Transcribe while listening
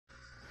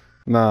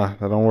Nah,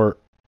 that don't work.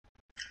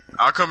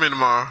 I'll come in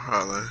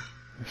tomorrow.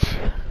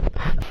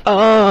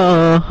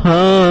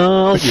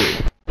 Alright.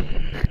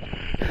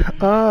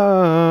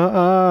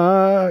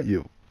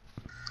 You.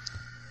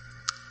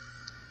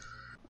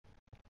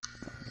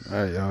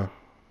 Alright, y'all.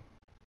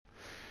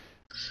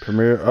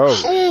 Premiere. Oh,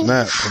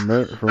 snap.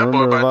 Premiere That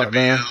boy about to be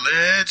a lockdown.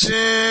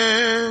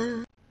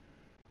 legend.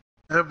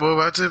 That boy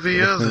about to be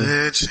a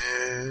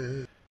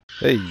legend.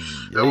 Hey.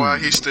 That's why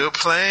he's still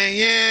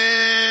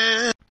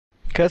playing.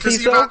 Cause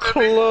he's so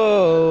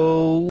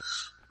close.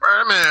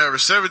 Right, man,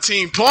 average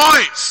 17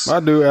 points. My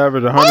dude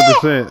average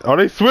 100%. Oh,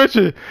 they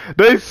switching.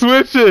 They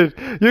switching.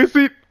 You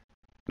see?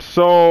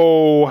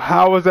 So,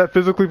 how is that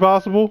physically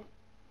possible?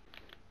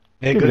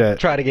 Hey, Give me that.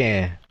 Try it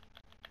again.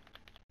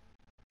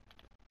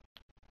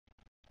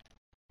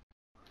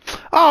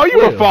 Oh, you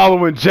were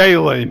following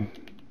Jalen.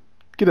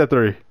 Get that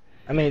 3.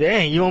 I mean,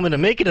 dang, you want me to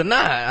make it or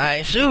not?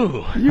 Alright,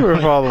 shoot. You were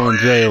following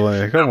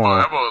Jalen. Come on.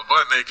 That boy was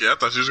butt naked. I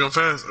thought you was gonna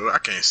pass. I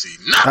can't see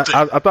nothing.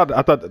 I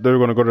thought they were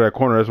gonna go to that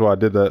corner. That's why I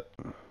did that.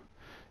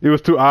 It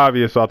was too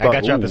obvious, so I thought.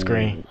 I got you off the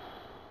screen.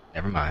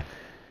 Never mind.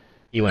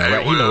 He went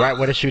right. He know right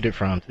where to shoot it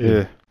from. Too.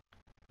 Yeah.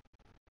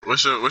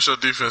 What's your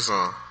defense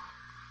on?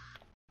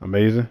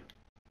 Amazing.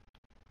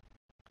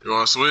 You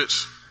want to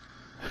switch?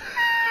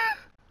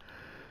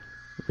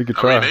 We could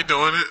try. I mean, they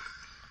doing it.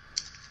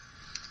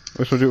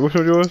 Which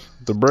one yours?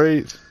 The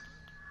braids?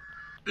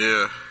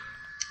 Yeah.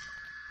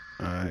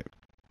 Alright.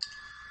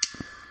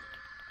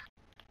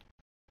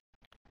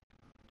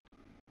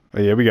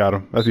 Oh, yeah, we got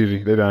them. That's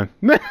easy. They done.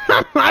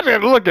 I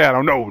didn't look at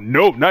them. No,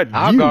 not you.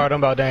 I'll guard them,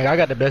 about dang. I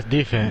got the best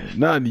defense.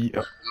 Not you.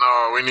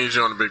 No, we need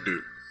you on the big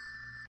dude.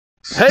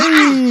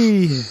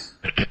 Hey!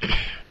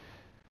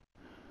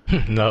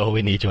 No,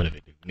 we need you on the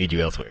big dude. We need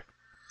you elsewhere.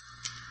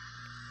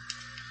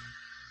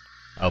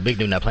 Oh, big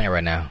dude not playing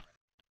right now.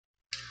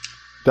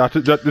 Josh,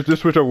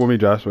 just switch over with me,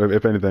 Josh,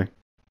 if anything.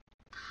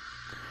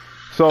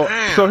 So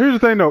here's the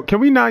thing, though. Can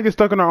we not get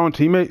stuck on our own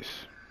teammates?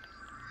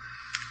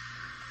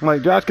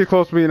 Like, Josh get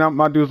close to me, and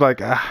my dude's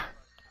like, ah.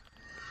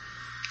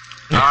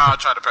 Nah, I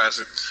tried to pass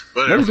it.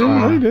 But No,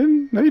 you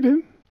didn't. No, you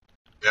didn't.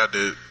 Yeah, I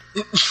did.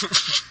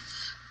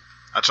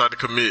 I tried to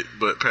commit,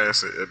 but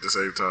pass it at the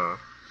same time.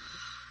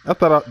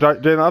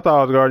 Jalen, I thought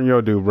I was guarding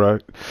your dude, bro.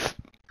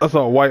 I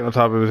saw white on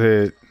top of his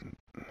head.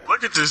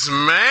 Look at this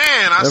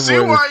man. I see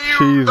why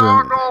you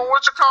doggone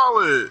what you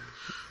call it.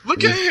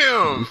 Look at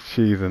him. He's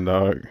cheesing,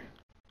 dog.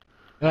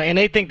 And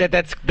they think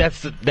that's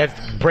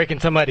breaking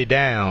somebody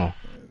down.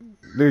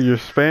 Dude, you're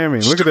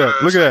spamming. Look at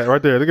that. Look at that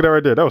right there. Look at that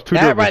right there. That was 2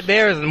 dribbles. That right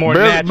there is more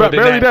natural than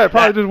barely that.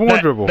 Probably just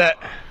 1 dribble.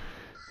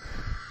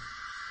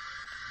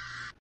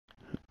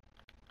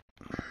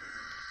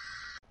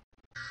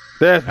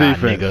 That's defense.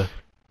 Nigga.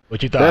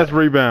 What you thought? That's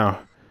rebound.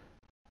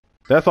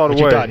 That's all the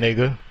way. What you thought,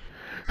 nigga?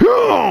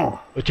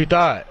 What you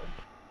thought?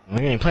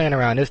 We ain't playing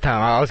around this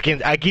time.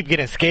 I keep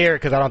getting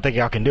scared because I don't think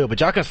y'all can do it. But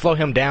y'all can slow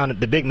him down,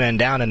 the big man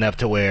down enough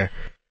to where.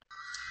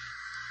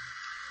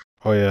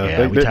 Oh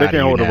yeah, they can't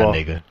hold the ball.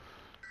 Nigga.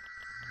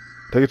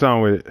 Take your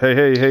time with it.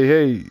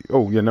 Hey.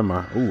 Oh yeah, never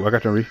mind. Ooh, I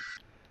got you.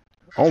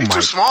 Oh my.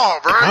 Too small,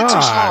 bro. He too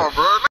small,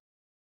 bro.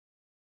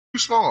 Too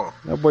small.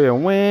 That boy a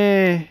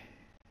win.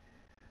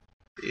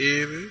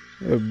 Yeah,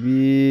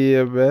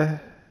 man.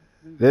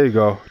 There you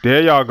go.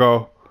 There y'all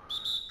go.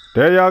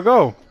 There y'all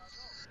go.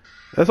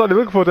 That's all they're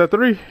looking for, that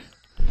 3.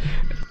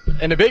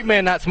 And the big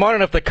man not smart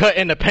enough to cut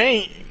in the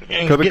paint.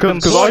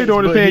 Because all he's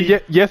doing is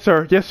saying, yes,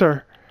 sir. Yes,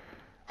 sir.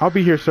 I'll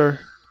be here, sir.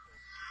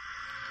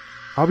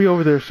 I'll be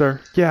over there, sir.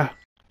 Yeah.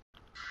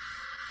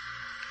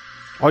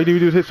 All you need to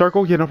do is hit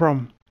circle? Yeah, no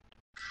problem.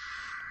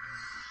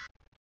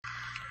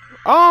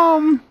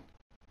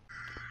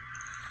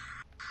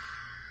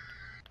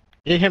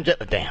 Get him just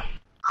damn.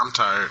 I'm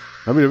tired.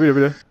 Let me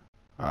there.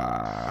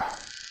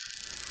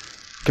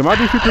 Can my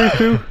DC 3s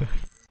too?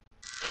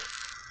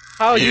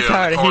 How are you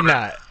tired and he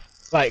not?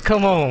 Like,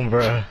 come on,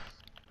 bro.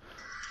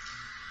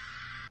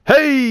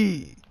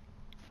 Hey!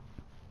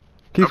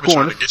 Keep I've been scoring.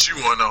 trying to get you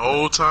one the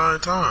whole time.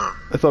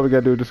 That's all we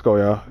gotta do. Just go,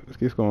 y'all. Just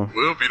keep scoring.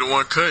 We'll be the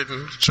one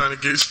cutting, trying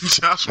to get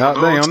Josh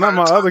one. Dang, I'm not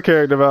my other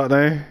character about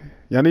dang.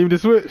 Y'all need me to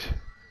switch?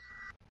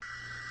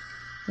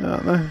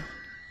 Dang.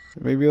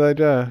 Maybe like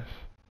Josh.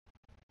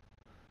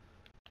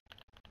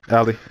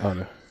 Allie. Oh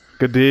no.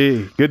 Good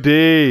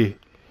D.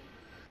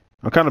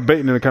 I'm kind of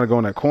baiting him to kind of go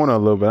in that corner a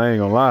little bit. I ain't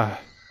gonna lie.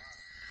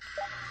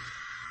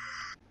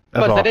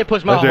 But they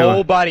pushed my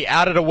whole body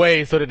out of the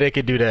way so that they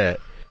could do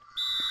that.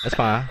 That's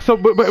fine. So,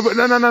 but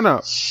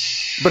no.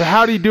 But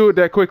how do you do it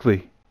that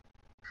quickly?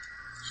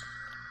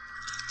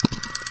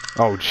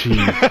 Oh, jeez.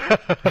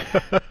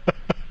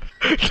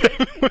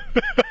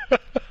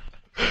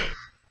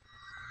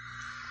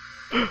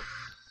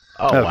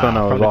 Oh,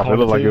 wow. It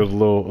looked like it was a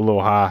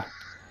little high.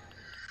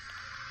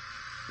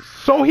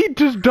 So he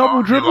just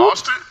double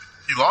dribbled?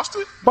 He lost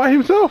it? By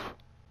himself?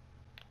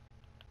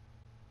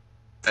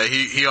 Hey,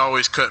 he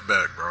always cut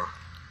back, bro.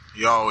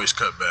 He always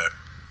cut back.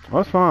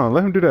 That's fine.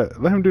 Let him do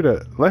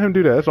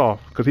that. That's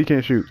off, because he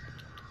can't shoot.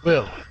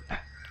 Will.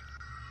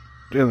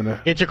 Get in there.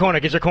 Get your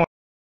corner.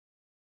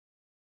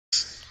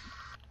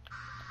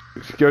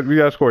 We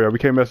gotta score, y'all. We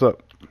can't mess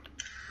up.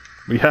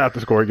 We have to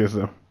score against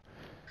them.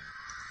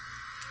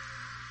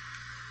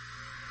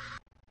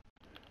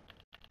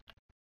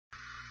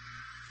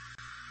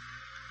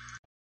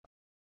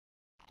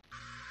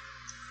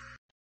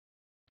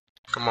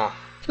 Come on.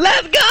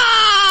 Let's go!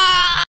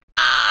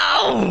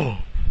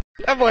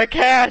 That boy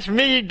cashed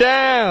me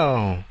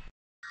down.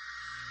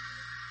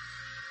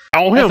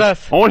 On him.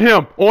 On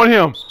him. On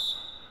him.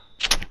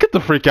 Get the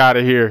freak out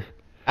of here.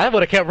 I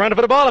would have kept running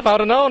for the ball if I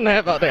would have known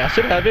that. I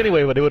should have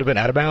anyway, but it would have been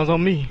out of bounds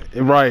on me.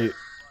 Right.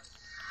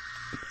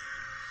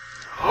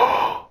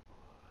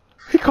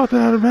 He caught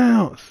that out of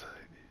bounds.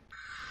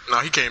 No,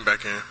 he came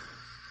back in.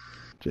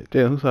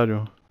 Damn, whose side you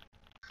on?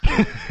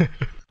 I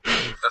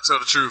tell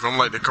the truth. I'm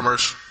like the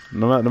commercial.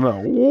 No matter.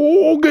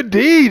 Oh, good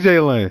D,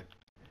 Jalen.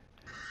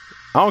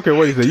 I don't care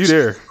what he said. You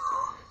there.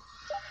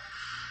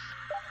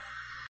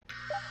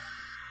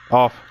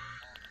 Off.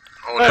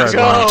 Oh, let's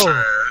go.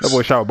 That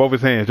boy shot with both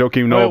his hands.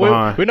 Joakim Noah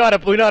behind. We know how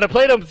to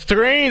play them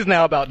screens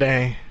now about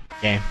dang.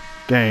 Game.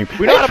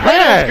 We know how to play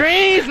them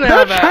screens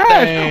now about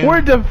dang.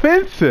 We're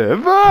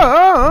defensive.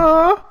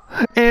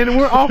 And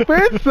we're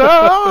offensive.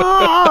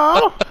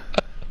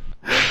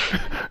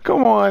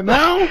 Come on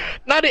now.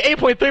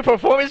 98.3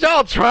 performance.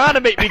 Y'all trying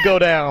to make me go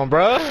down,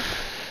 bro.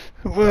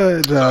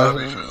 What?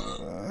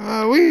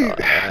 We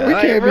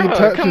can't be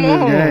touching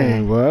this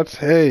game, bro. I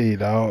tell you,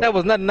 dog. That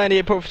was not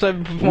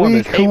 98.7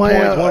 performance. 8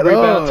 points, 1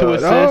 rebound, 2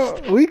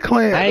 assists. We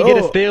clamped. I ain't get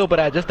a steal, but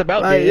I just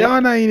about did.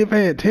 Y'all not even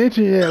paying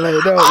attention yet,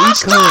 like dog. We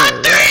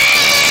clamped.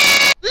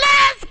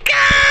 Let's go.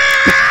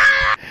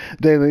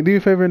 Jalen, do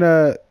your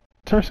favorite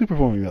turn super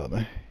for me,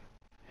 brother.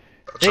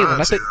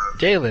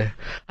 Jalen,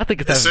 I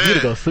think it's time for you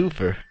to go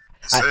super.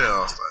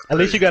 At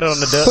least you got it on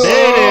the dub.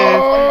 There it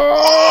is.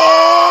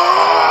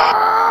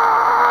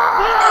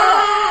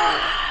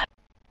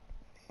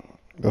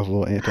 That was a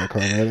little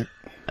anticlimactic.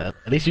 At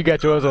least you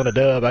got yours on the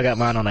dub. I got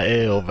mine on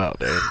the L about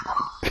there.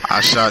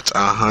 I shot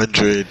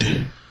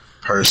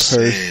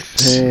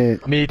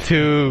 100%. Me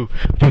too.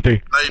 3. No,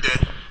 you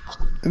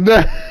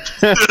didn't.